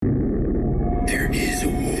There is a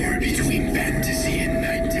war between fantasy and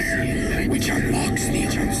nightmare, which unlocks the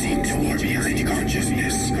unseen door behind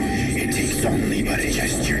consciousness. It takes only but a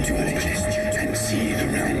gesture to open it and see the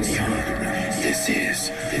realm beyond. This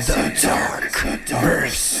is the Dark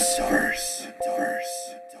Verse.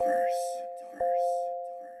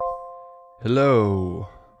 Hello,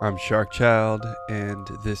 I'm Shark Child, and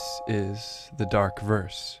this is the Dark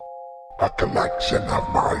Verse. A collection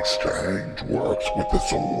of my strange works with the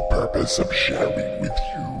sole purpose of sharing with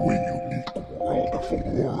you a unique world of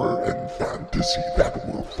horror and fantasy that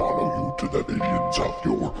will follow you to the visions of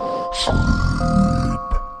your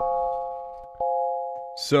sleep.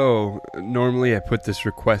 So, normally I put this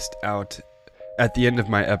request out at the end of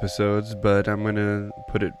my episodes, but I'm gonna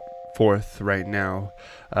put it forth right now.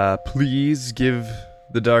 Please give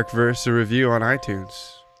the Dark Verse a review on iTunes.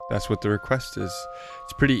 That's what the request is.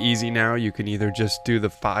 It's pretty easy now. You can either just do the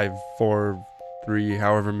 5, 4, 3,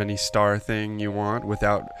 however many star thing you want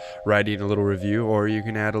without writing a little review, or you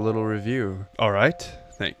can add a little review. Alright,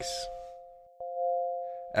 thanks.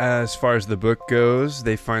 As far as the book goes,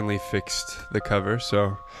 they finally fixed the cover,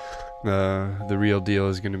 so the real deal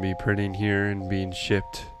is going to be printing here and being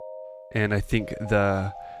shipped. And I think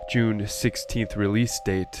the June 16th release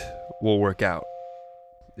date will work out.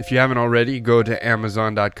 If you haven't already, go to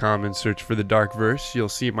Amazon.com and search for The Dark Verse. You'll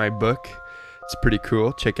see my book. It's pretty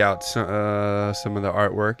cool. Check out some of the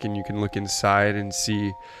artwork, and you can look inside and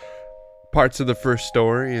see parts of the first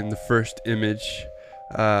story and the first image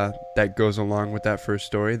that goes along with that first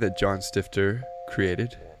story that John Stifter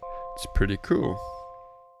created. It's pretty cool.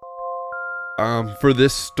 For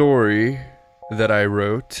this story that I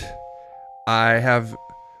wrote, I have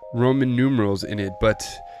Roman numerals in it, but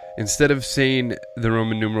instead of saying the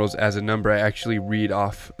Roman numerals as a number, I actually read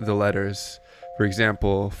off the letters. For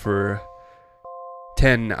example, for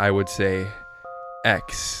 10, I would say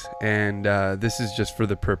X. And this is just for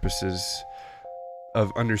the purposes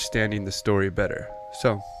of understanding the story better.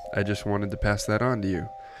 So, I just wanted to pass that on to you.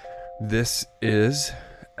 This is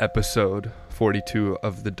episode 42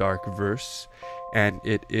 of The Dark Verse, and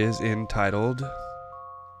it is entitled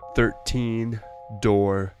 13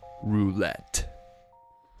 Door Roulette.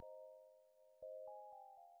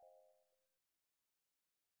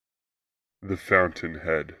 The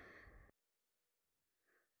Fountainhead.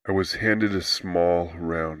 I was handed a small,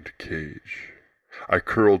 round cage. I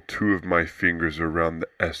curled 2 of my fingers around the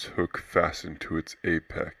S-hook fastened to its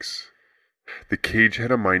apex. The cage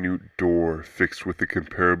had a minute door fixed with a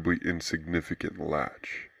comparably insignificant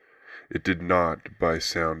latch. It did not, by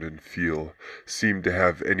sound and feel, seem to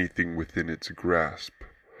have anything within its grasp,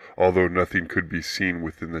 although nothing could be seen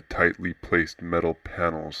within the tightly placed metal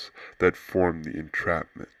panels that formed the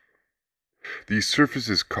entrapment. These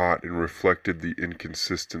surfaces caught and reflected the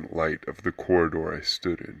inconsistent light of the corridor I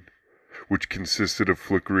stood in, which consisted of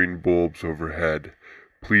flickering bulbs overhead,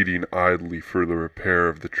 pleading idly for the repair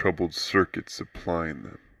of the troubled circuits supplying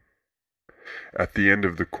them. At the end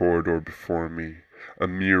of the corridor before me, a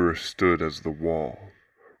mirror stood as the wall,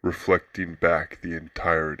 reflecting back the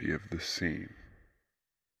entirety of the scene.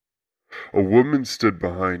 A woman stood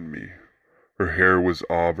behind me. Her hair was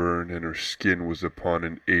auburn, and her skin was upon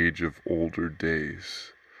an age of older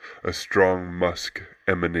days. A strong musk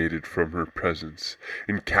emanated from her presence,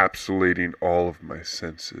 encapsulating all of my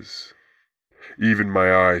senses. Even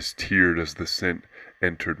my eyes teared as the scent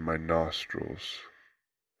entered my nostrils.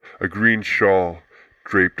 A green shawl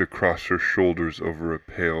draped across her shoulders over a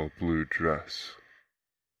pale blue dress.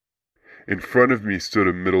 In front of me stood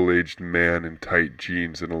a middle-aged man in tight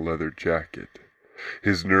jeans and a leather jacket.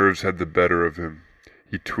 His nerves had the better of him.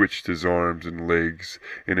 He twitched his arms and legs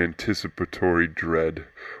in anticipatory dread,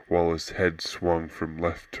 while his head swung from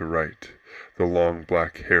left to right, the long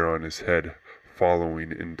black hair on his head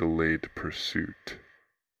following in delayed pursuit.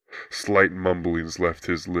 Slight mumblings left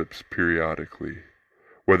his lips periodically,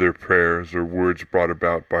 whether prayers or words brought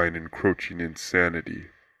about by an encroaching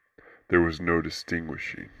insanity. There was no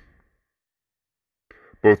distinguishing.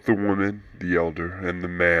 Both the woman, the elder, and the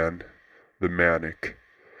man, the manic,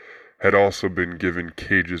 had also been given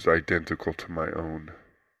cages identical to my own.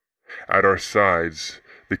 At our sides,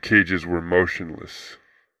 the cages were motionless,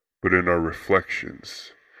 but in our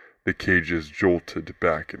reflections, the cages jolted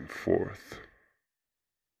back and forth.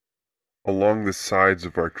 Along the sides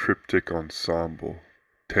of our triptych ensemble,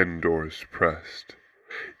 10 doors pressed.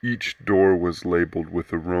 Each door was labeled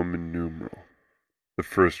with a Roman numeral. The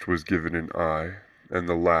first was given an I, and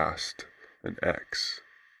the last an X.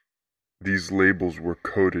 These labels were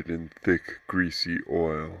coated in thick, greasy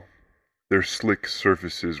oil. Their slick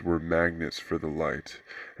surfaces were magnets for the light,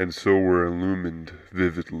 and so were illumined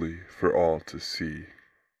vividly for all to see.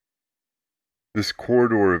 This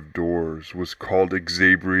corridor of doors was called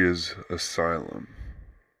Exabria's Asylum,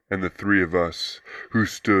 and the three of us, who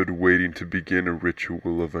stood waiting to begin a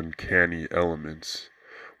ritual of uncanny elements,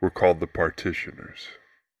 were called the Partitioners.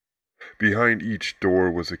 Behind each door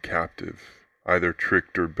was a captive, either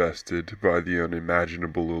tricked or bested by the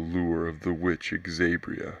unimaginable allure of the witch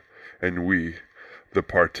Exabria, and we, the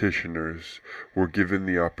Partitioners, were given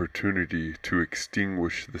the opportunity to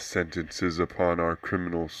extinguish the sentences upon our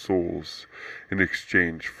criminal souls in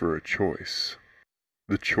exchange for a choice.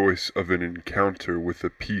 The choice of an encounter with a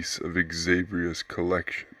piece of Exabria's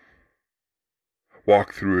collection.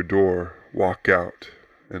 Walk through a door, walk out,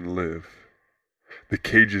 and live. The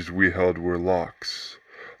cages we held were locks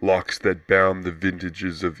that bound the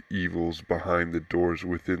vintages of evils behind the doors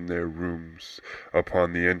within their rooms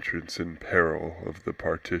upon the entrance and peril of the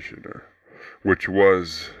partitioner, which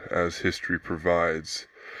was, as history provides,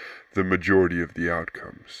 the majority of the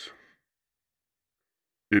outcomes.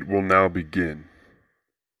 It will now begin.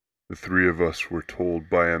 The three of us were told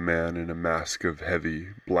by a man in a mask of heavy,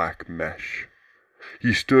 black mesh.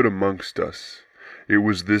 He stood amongst us. It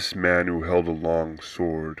was this man who held a long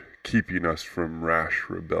sword, keeping us from rash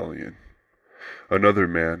rebellion. Another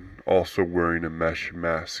man, also wearing a mesh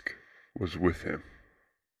mask, was with him.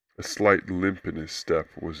 A slight limp in his step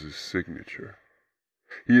was his signature.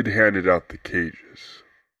 He had handed out the cages.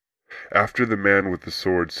 After the man with the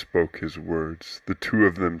sword spoke his words, the two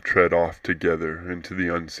of them tread off together into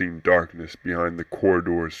the unseen darkness behind the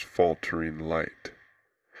corridor's faltering light.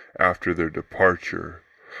 After their departure,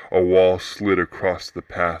 a wall slid across the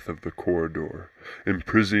path of the corridor,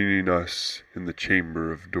 imprisoning us in the chamber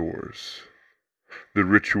of doors. The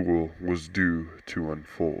ritual was due to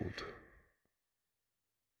unfold.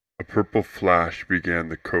 A purple flash began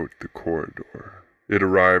to coat the corridor. It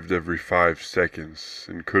arrived every 5 seconds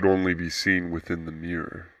and could only be seen within the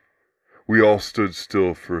mirror. We all stood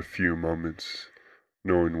still for a few moments,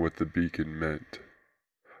 knowing what the beacon meant.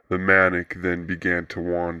 The maniac then began to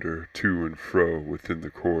wander to and fro within the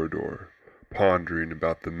corridor, pondering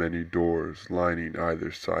about the many doors lining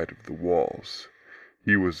either side of the walls.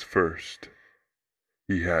 He was first.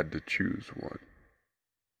 He had to choose one.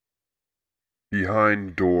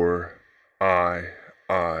 Behind door I,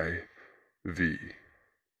 V.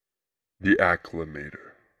 The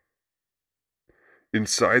Acclamator.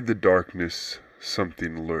 Inside the darkness,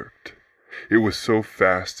 something lurked. It was so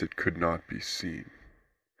fast it could not be seen.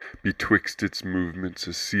 Betwixt its movements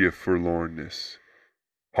a sea of forlornness,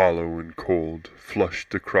 hollow and cold,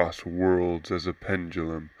 flushed across worlds as a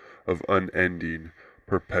pendulum of unending,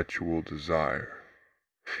 perpetual desire.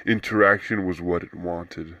 Interaction was what it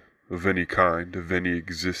wanted, of any kind, of any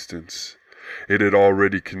existence. It had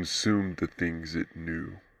already consumed the things it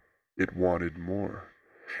knew. It wanted more,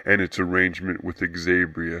 and its arrangement with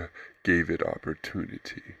Exabria gave it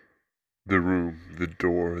opportunity. The room, the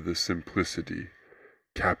door, the simplicity,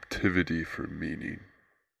 captivity for meaning.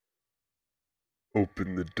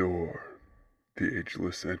 Open the door, the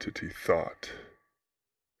ageless entity thought.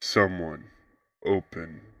 Someone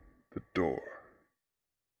open the door.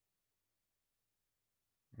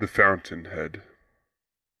 The Fountainhead.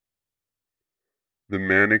 The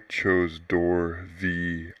maniac chose door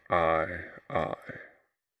VII.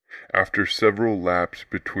 After several laps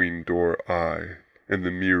between door I and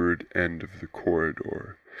the mirrored end of the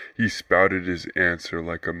corridor, he spouted his answer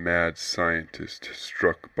like a mad scientist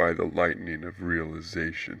struck by the lightning of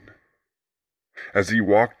realization. As he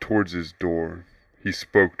walked towards his door, he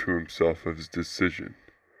spoke to himself of his decision,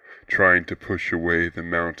 trying to push away the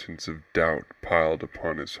mountains of doubt piled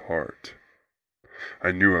upon his heart.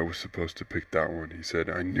 I knew I was supposed to pick that one, he said.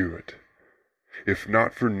 I knew it. If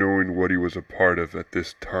not for knowing what he was a part of at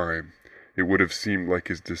this time, it would have seemed like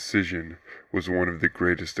his decision was one of the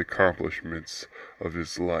greatest accomplishments of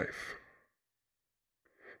his life.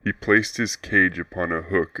 He placed his cage upon a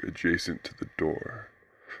hook adjacent to the door,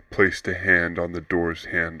 placed a hand on the door's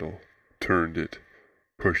handle, turned it,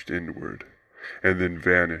 pushed inward, and then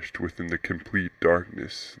vanished within the complete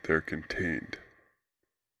darkness there contained.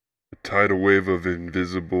 A tidal wave of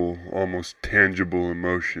invisible, almost tangible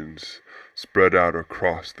emotions spread out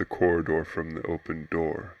across the corridor from the open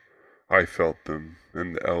door. I felt them,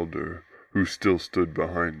 and the elder, who still stood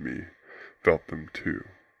behind me, felt them too.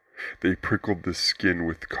 They prickled the skin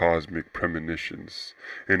with cosmic premonitions,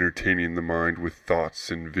 entertaining the mind with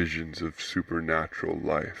thoughts and visions of supernatural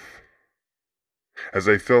life. As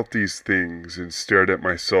I felt these things and stared at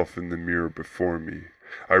myself in the mirror before me,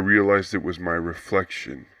 I realized it was my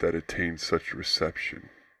reflection that attained such reception.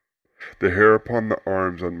 The hair upon the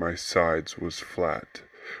arms on my sides was flat,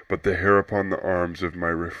 but the hair upon the arms of my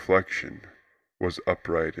reflection was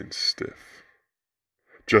upright and stiff.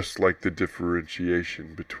 just like the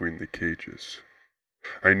differentiation between the cages.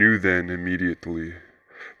 I knew then immediately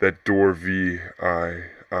that door VII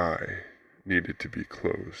needed to be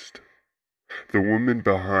closed. The woman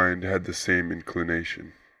behind had the same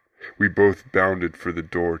inclination. We both bounded for the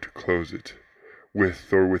door to close it,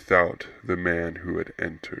 with or without the man who had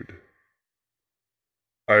entered.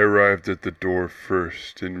 I arrived at the door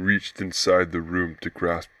first and reached inside the room to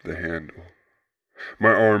grasp the handle.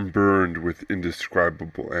 My arm burned with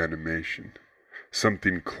indescribable animation.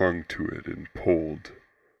 Something clung to it and pulled,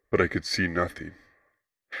 but I could see nothing.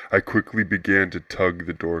 I quickly began to tug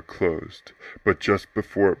the door closed, but just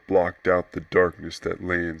before it blocked out the darkness that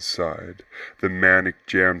lay inside, the maniac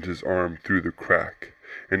jammed his arm through the crack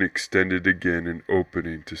and extended again an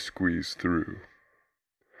opening to squeeze through.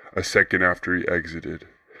 A second after he exited,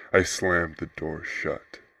 I slammed the door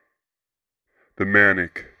shut. The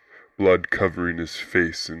maniac, blood covering his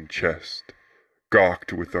face and chest,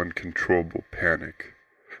 gawked with uncontrollable panic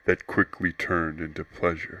that quickly turned into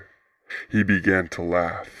pleasure. He began to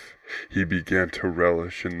laugh. He began to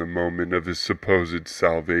relish in the moment of his supposed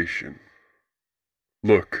salvation.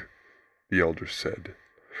 "Look," the elder said,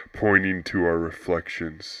 pointing to our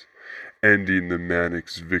reflections, ending the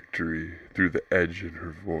manic's victory through the edge in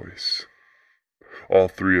her voice. All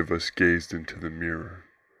three of us gazed into the mirror.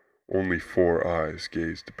 Only 4 eyes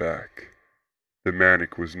gazed back. The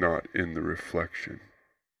manic was not in the reflection.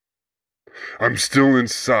 "I'm still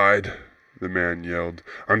inside," the man yelled.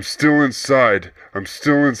 "I'm still inside! I'm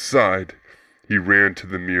still inside!" He ran to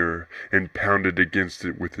the mirror and pounded against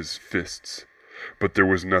it with his fists, but there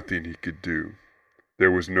was nothing he could do. There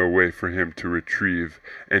was no way for him to retrieve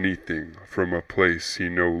anything from a place he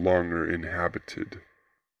no longer inhabited.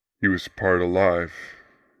 He was part alive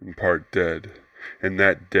and part dead, and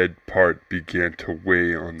that dead part began to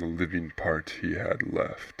weigh on the living part he had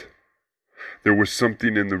left. There was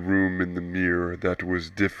something in the room in the mirror that was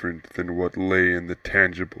different than what lay in the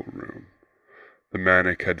tangible room. The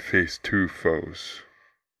maniac had faced 2 foes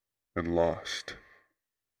and lost.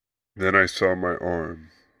 Then I saw my arm,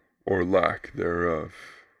 or lack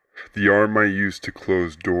thereof. The arm I used to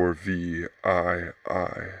close door VII,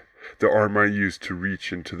 the arm I used to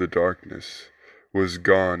reach into the darkness, was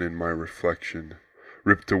gone in my reflection,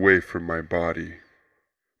 ripped away from my body.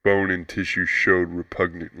 Bone and tissue showed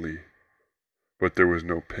repugnantly, but there was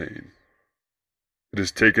no pain. "It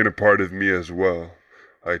has taken a part of me as well,"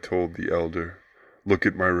 I told the elder. "Look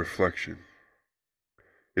at my reflection."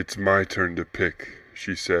 "It's my turn to pick,"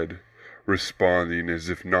 she said, responding as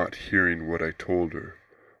if not hearing what I told her,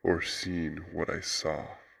 or seeing what I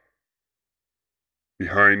saw.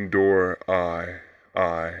 Behind door I,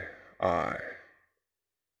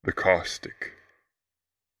 the caustic.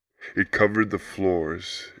 It covered the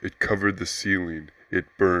floors, it covered the ceiling, it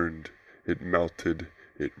burned, it melted,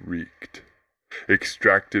 it reeked.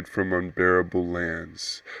 Extracted from unbearable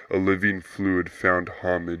lands, a living fluid found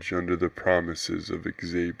homage under the promises of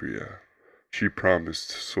Exabria. She promised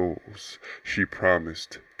souls, she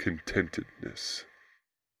promised contentedness.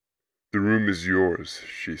 "The room is yours,"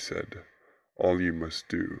 she said. "All you must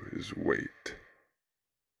do is wait."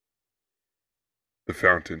 The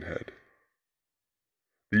fountainhead.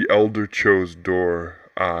 The elder chose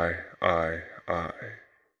door I.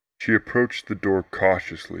 She approached the door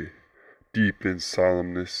cautiously, deep in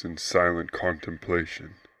solemnness and silent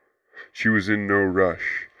contemplation. She was in no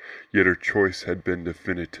rush, yet her choice had been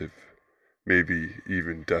definitive, maybe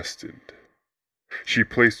even destined. She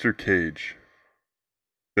placed her cage.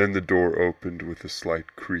 Then the door opened with a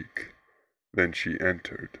slight creak. Then she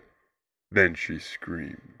entered. Then she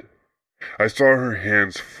screamed. I saw her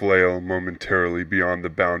hands flail momentarily beyond the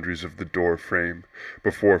boundaries of the door frame,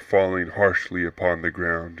 before falling harshly upon the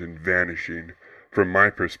ground and vanishing, from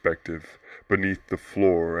my perspective, beneath the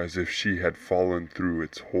floor as if she had fallen through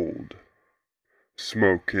its hold.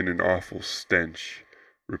 Smoke and an awful stench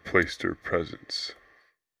replaced her presence.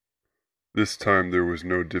 This time there was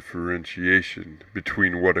no differentiation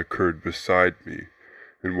between what occurred beside me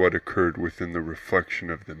and what occurred within the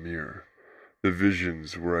reflection of the mirror. The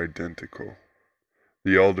visions were identical.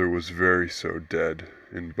 The elder was very so dead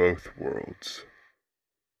in both worlds.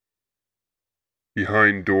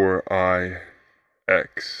 Behind door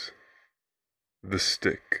IX, the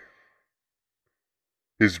stick.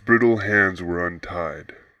 His brittle hands were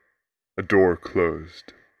untied. A door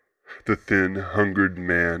closed. The thin, hungered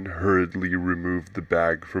man hurriedly removed the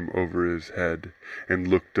bag from over his head and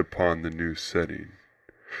looked upon the new setting.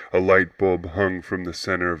 A light bulb hung from the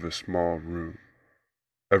center of a small room.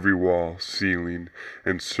 Every wall, ceiling,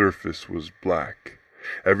 and surface was black.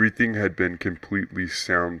 Everything had been completely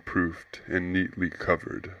soundproofed and neatly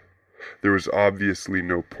covered. There was obviously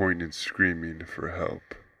no point in screaming for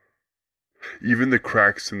help. Even the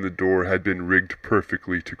cracks in the door had been rigged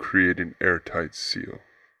perfectly to create an airtight seal.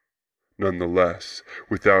 Nonetheless,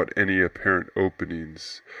 without any apparent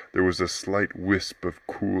openings, there was a slight wisp of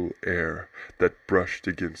cool air that brushed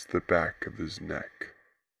against the back of his neck.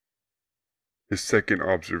 His second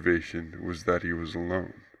observation was that he was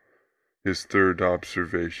alone. His third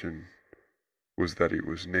observation was that he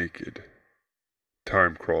was naked.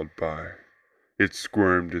 Time crawled by. It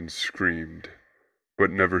squirmed and screamed,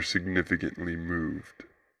 but never significantly moved.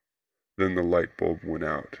 Then the light bulb went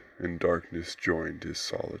out, and darkness joined his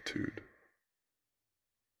solitude.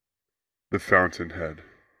 The fountainhead.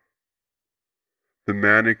 The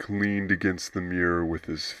maniac leaned against the mirror with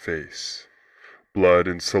his face. Blood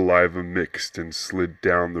and saliva mixed and slid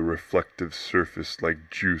down the reflective surface like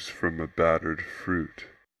juice from a battered fruit.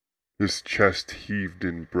 His chest heaved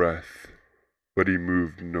in breath, but he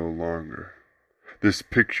moved no longer. This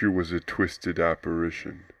picture was a twisted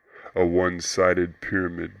apparition, a one-sided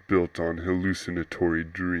pyramid built on hallucinatory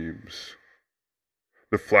dreams.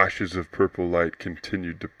 The flashes of purple light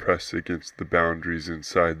continued to press against the boundaries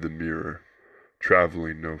inside the mirror,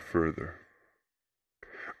 traveling no further.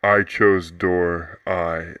 I chose door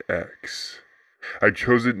IX. I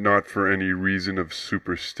chose it not for any reason of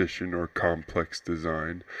superstition or complex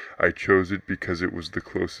design. I chose it because it was the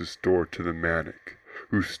closest door to the maniac,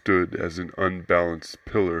 who stood as an unbalanced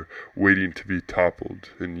pillar waiting to be toppled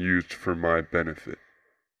and used for my benefit.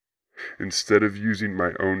 Instead of using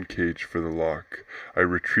my own cage for the lock, I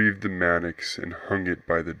retrieved the maniac's and hung it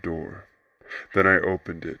by the door. Then I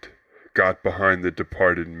opened it, got behind the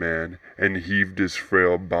departed man, and heaved his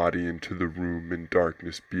frail body into the room and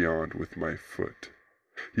darkness beyond with my foot.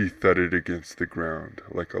 He thudded against the ground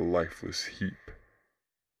like a lifeless heap.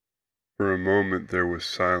 For a moment there was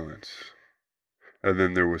silence, and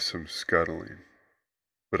then there was some scuttling,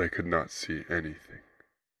 but I could not see anything.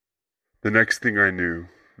 The next thing I knew,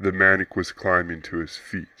 the maniac was climbing to his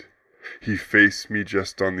feet. He faced me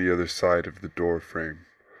just on the other side of the door frame,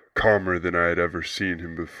 calmer than I had ever seen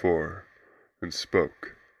him before, and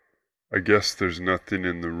spoke. "I guess there's nothing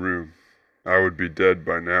in the room. I would be dead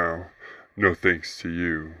by now, no thanks to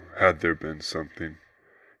you, had there been something.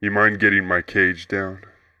 You mind getting my cage down?"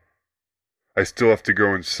 "I still have to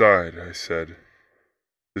go inside," I said.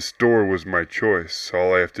 "This door was my choice.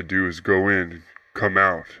 All I have to do is go in and come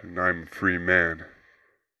out, and I'm a free man."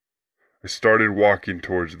 I started walking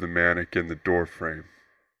towards the maniac and the doorframe.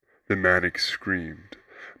 The maniac screamed,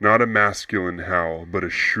 not a masculine howl, but a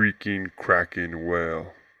shrieking, cracking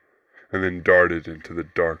wail, and then darted into the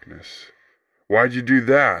darkness. "Why'd you do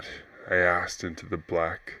that?" I asked into the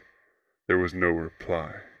black. There was no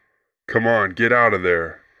reply. "Come on, get out of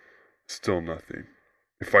there." Still nothing.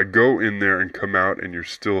 "If I go in there and come out and you're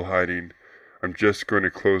still hiding, I'm just going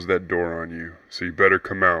to close that door on you, so you better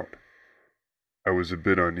come out." I was a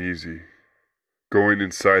bit uneasy. Going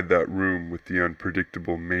inside that room with the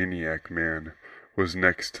unpredictable maniac man was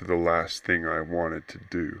next to the last thing I wanted to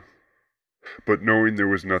do. But knowing there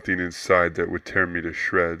was nothing inside that would tear me to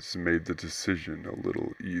shreds made the decision a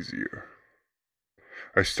little easier.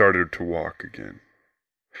 I started to walk again.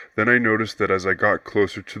 Then I noticed that as I got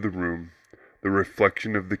closer to the room, the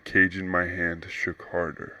reflection of the cage in my hand shook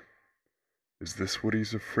harder. "Is this what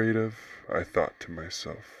he's afraid of?" I thought to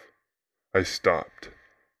myself. I stopped.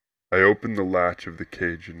 I opened the latch of the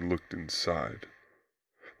cage and looked inside.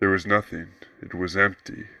 There was nothing. It was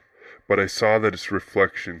empty, but I saw that its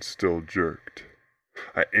reflection still jerked.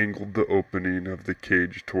 I angled the opening of the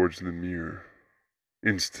cage towards the mirror.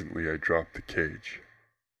 Instantly I dropped the cage.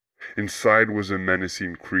 Inside was a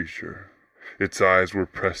menacing creature. Its eyes were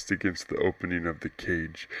pressed against the opening of the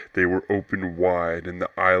cage. They were open wide, and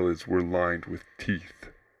the eyelids were lined with teeth.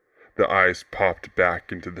 The eyes popped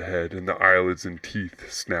back into the head, and the eyelids and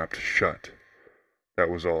teeth snapped shut. That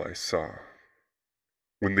was all I saw.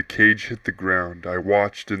 When the cage hit the ground, I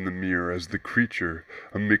watched in the mirror as the creature,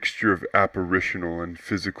 a mixture of apparitional and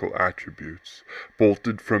physical attributes,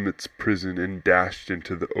 bolted from its prison and dashed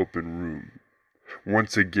into the open room.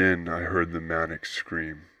 Once again I heard the maniac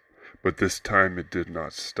scream, but this time it did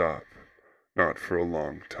not stop, not for a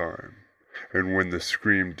long time, and when the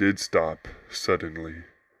scream did stop, suddenly,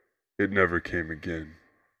 it never came again.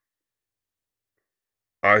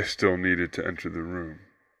 I still needed to enter the room,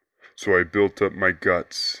 so I built up my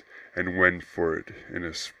guts and went for it in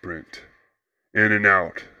a sprint. In and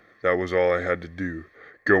out, that was all I had to do,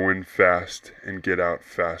 go in fast and get out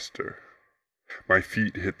faster. My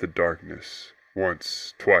feet hit the darkness,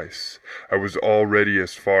 once, twice. I was already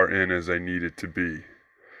as far in as I needed to be.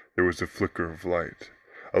 There was a flicker of light.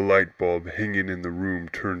 A light bulb hanging in the room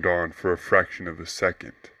turned on for a fraction of a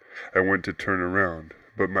second. I went to turn around,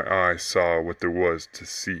 but my eyes saw what there was to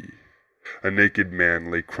see. A naked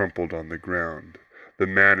man lay crumpled on the ground. The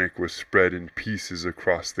manic was spread in pieces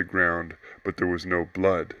across the ground, but there was no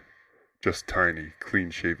blood. Just tiny,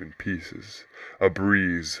 clean-shaven pieces. A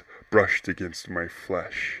breeze brushed against my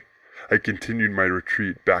flesh. I continued my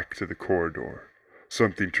retreat back to the corridor.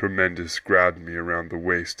 Something tremendous grabbed me around the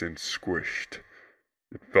waist and squished.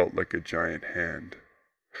 It felt like a giant hand.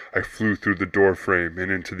 I flew through the doorframe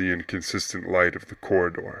and into the inconsistent light of the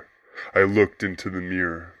corridor. I looked into the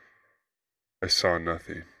mirror. I saw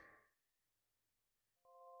nothing.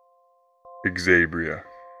 Xabria.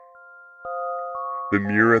 The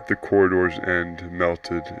mirror at the corridor's end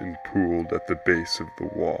melted and pooled at the base of the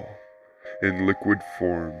wall. In liquid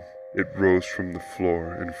form, it rose from the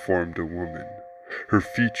floor and formed a woman. Her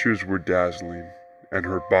features were dazzling, and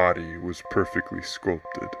her body was perfectly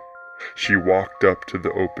sculpted. She walked up to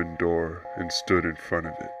the open door and stood in front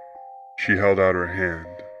of it. She held out her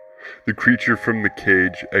hand. The creature from the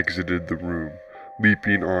cage exited the room,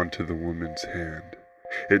 leaping onto the woman's hand.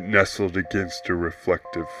 It nestled against her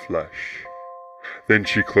reflective flesh. Then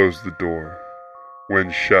she closed the door.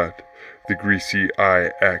 When shut, the greasy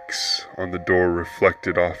IX on the door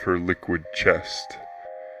reflected off her liquid chest.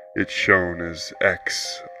 It shone as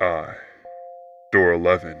XI. Door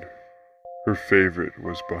 11. Her favorite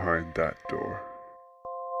was behind that door.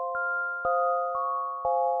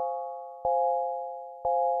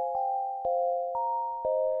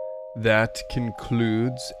 That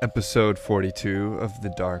concludes episode 42 of The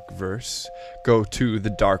Dark Verse. Go to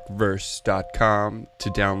thedarkverse.com to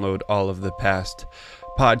download all of the past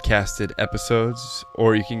podcasted episodes,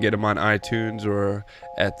 or you can get them on iTunes or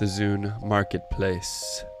at the Zune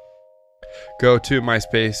Marketplace. Go to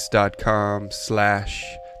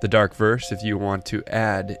myspace.com/thedarkverse if you want to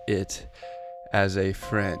add it as a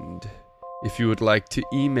friend. If you would like to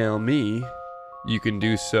email me, you can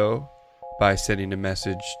do so by sending a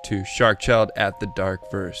message to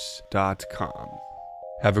sharkchild@thedarkverse.com.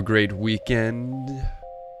 Have a great weekend.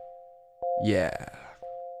 Yeah.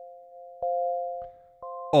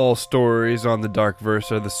 All stories on the Dark Verse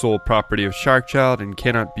are the sole property of Sharkchild and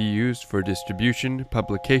cannot be used for distribution,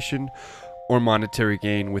 publication, or monetary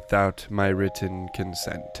gain without my written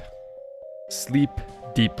consent. Sleep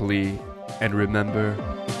deeply and remember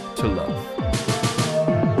to love.